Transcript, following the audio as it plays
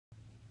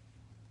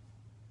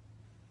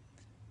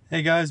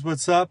Hey guys,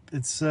 what's up?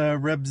 It's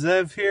Reb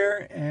Zev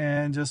here,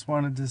 and just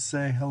wanted to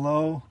say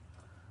hello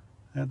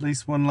at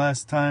least one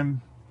last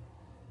time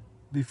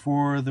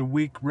before the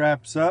week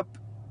wraps up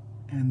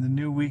and the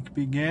new week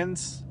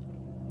begins.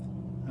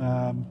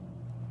 Um,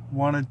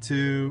 Wanted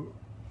to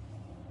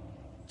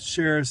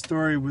share a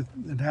story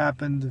that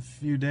happened a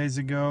few days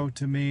ago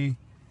to me.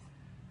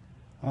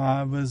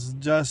 I was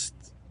just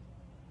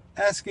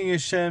asking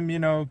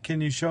Hashem,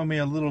 can you show me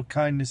a little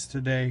kindness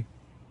today?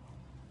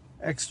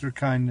 Extra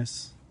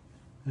kindness.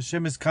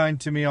 Hashem is kind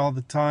to me all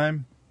the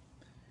time.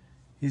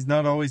 He's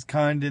not always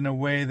kind in a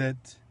way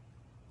that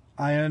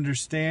I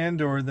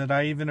understand or that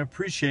I even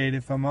appreciate,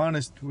 if I'm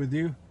honest with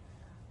you,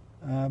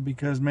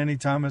 because many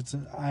times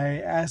I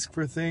ask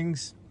for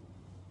things,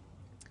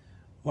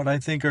 what I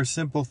think are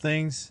simple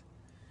things,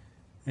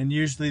 and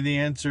usually the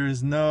answer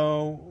is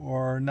no,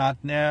 or not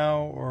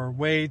now, or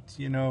wait,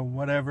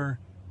 whatever.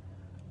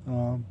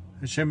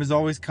 Hashem is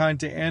always kind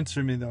to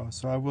answer me, though,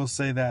 so I will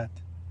say that.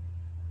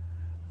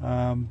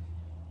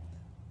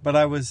 But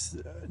I was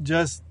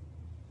just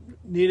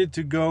needed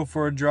to go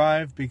for a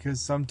drive because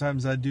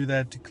sometimes I do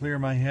that to clear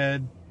my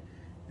head.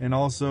 And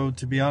also,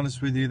 to be honest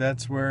with you,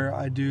 that's where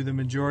I do the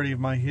majority of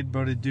my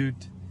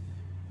Hidbodedut,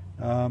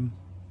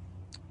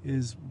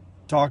 is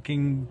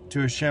talking to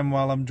Hashem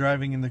while I'm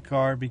driving in the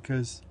car,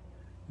 because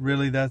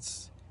really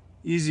that's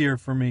easier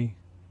for me.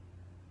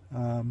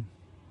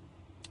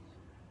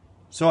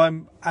 So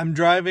I'm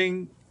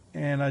driving,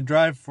 and I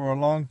drive for a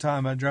long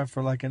time. I drive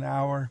for like an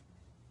hour,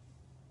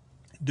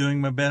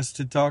 doing my best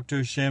to talk to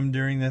Hashem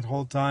during that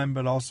whole time,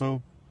 but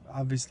also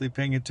obviously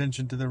paying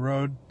attention to the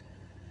road.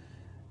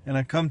 And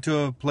I come to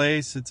a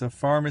place, it's a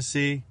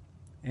pharmacy,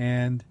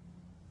 and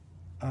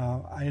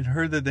I had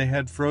heard that they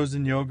had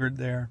frozen yogurt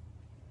there.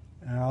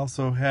 And I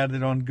also had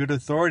it on good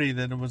authority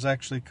that it was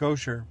actually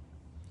kosher.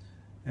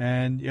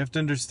 And you have to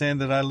understand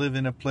that I live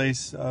in a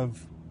place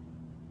of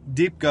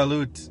deep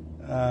galut.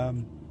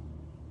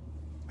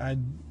 I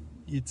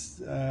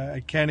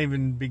can't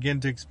even begin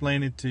to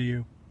explain it to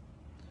you.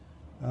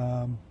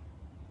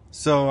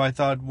 So I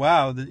thought,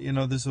 wow,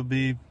 this will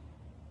be,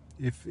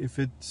 if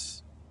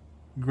it's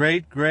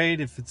great.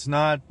 If it's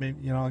not,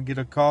 maybe, I'll get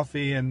a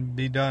coffee and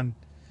be done.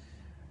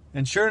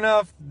 And sure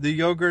enough, the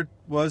yogurt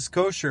was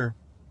kosher,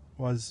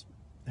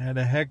 had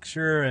a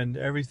hechsher and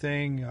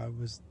everything.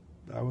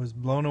 I was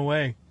blown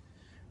away,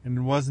 and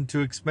it wasn't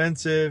too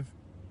expensive.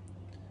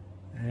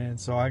 And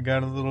so I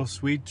got a little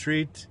sweet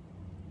treat.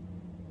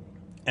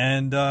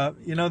 And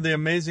the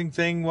amazing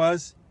thing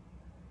was,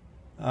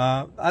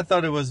 I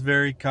thought it was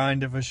very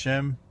kind of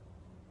Hashem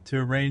to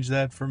arrange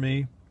that for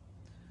me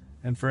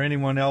and for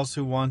anyone else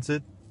who wants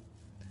it.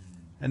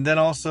 And then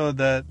also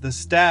the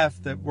staff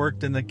that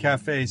worked in the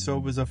cafe. So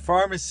it was a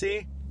pharmacy,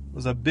 it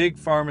was a big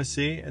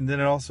pharmacy, and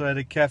then it also had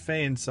a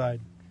cafe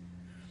inside.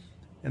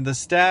 And the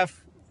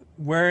staff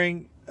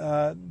wearing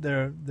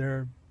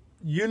their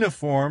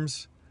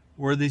uniforms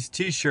were these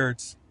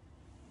t-shirts,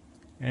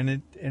 and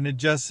it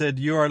just said,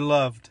 "You are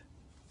loved."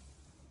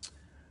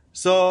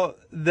 So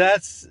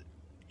that's,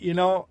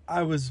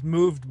 I was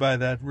moved by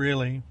that,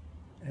 really.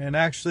 And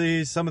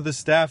actually, some of the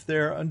staff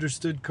there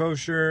understood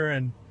kosher,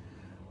 and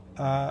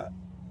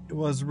it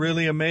was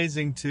really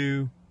amazing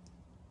to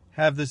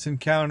have this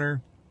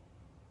encounter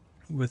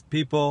with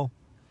people.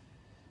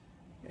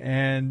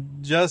 And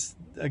just,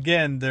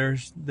 again,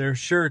 their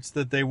shirts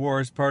that they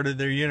wore as part of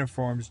their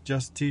uniforms,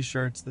 just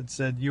t-shirts that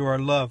said, "You are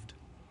loved."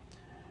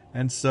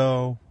 And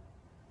so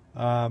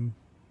it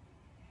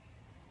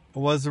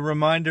was a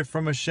reminder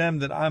from Hashem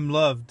that I'm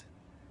loved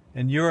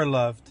and you're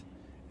loved.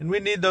 And we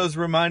need those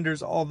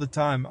reminders all the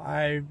time.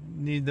 I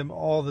need them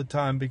all the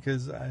time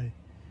because I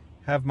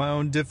have my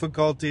own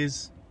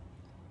difficulties.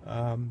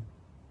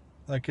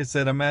 Like I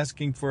said, I'm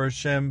asking for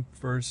Hashem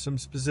for some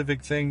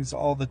specific things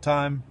all the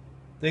time.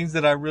 Things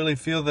that I really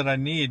feel that I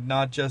need,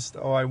 not just,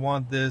 oh, I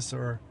want this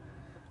or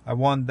I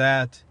want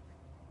that.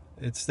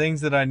 It's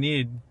things that I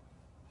need,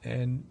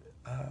 and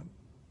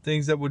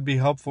things that would be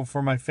helpful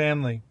for my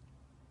family.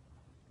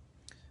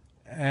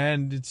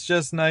 And it's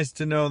just nice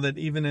to know that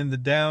even in the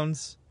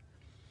downs,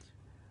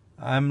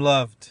 I'm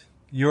loved,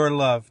 you're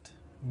loved,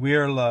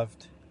 we're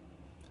loved.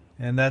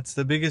 And that's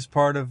the biggest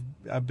part of,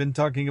 I've been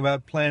talking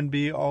about Plan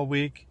B all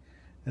week,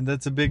 and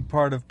that's a big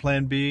part of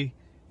Plan B,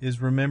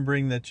 is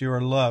remembering that you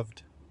are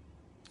loved.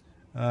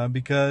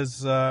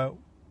 Because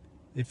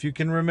if you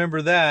can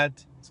remember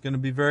that, it's going to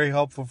be very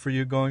helpful for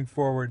you going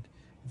forward.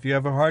 If you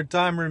have a hard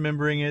time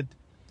remembering it,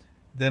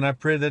 then I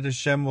pray that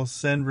Hashem will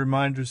send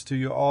reminders to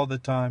you all the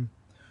time.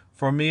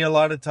 For me, a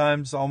lot of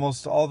times,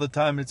 almost all the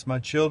time, it's my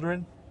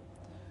children.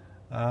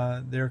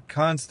 They're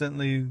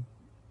constantly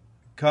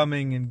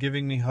coming and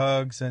giving me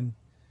hugs and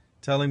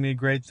telling me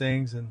great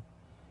things. And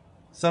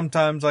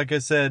sometimes, like I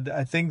said,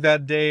 I think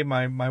that day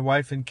my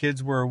wife and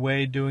kids were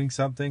away doing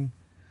something.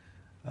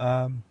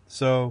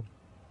 So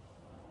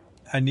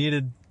I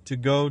needed to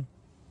go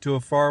to a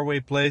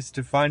faraway place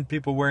to find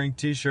people wearing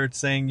t-shirts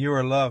saying "You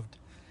are loved"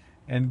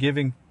 and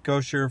giving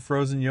kosher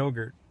frozen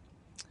yogurt.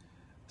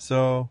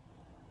 So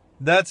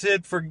that's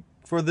it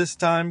for this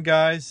time,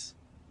 guys.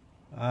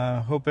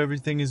 Hope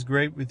everything is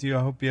great with you.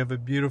 I hope you have a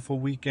beautiful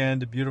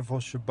weekend, a beautiful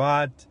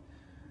Shabbat.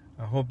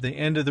 I hope the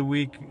end of the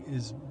week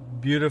is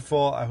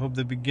beautiful. I hope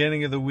the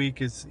beginning of the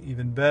week is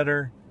even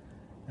better,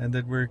 and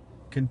that we're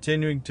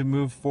continuing to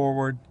move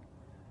forward,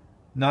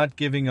 not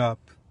giving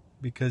up,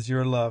 because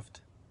you're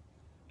loved.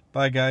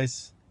 Bye,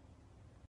 guys.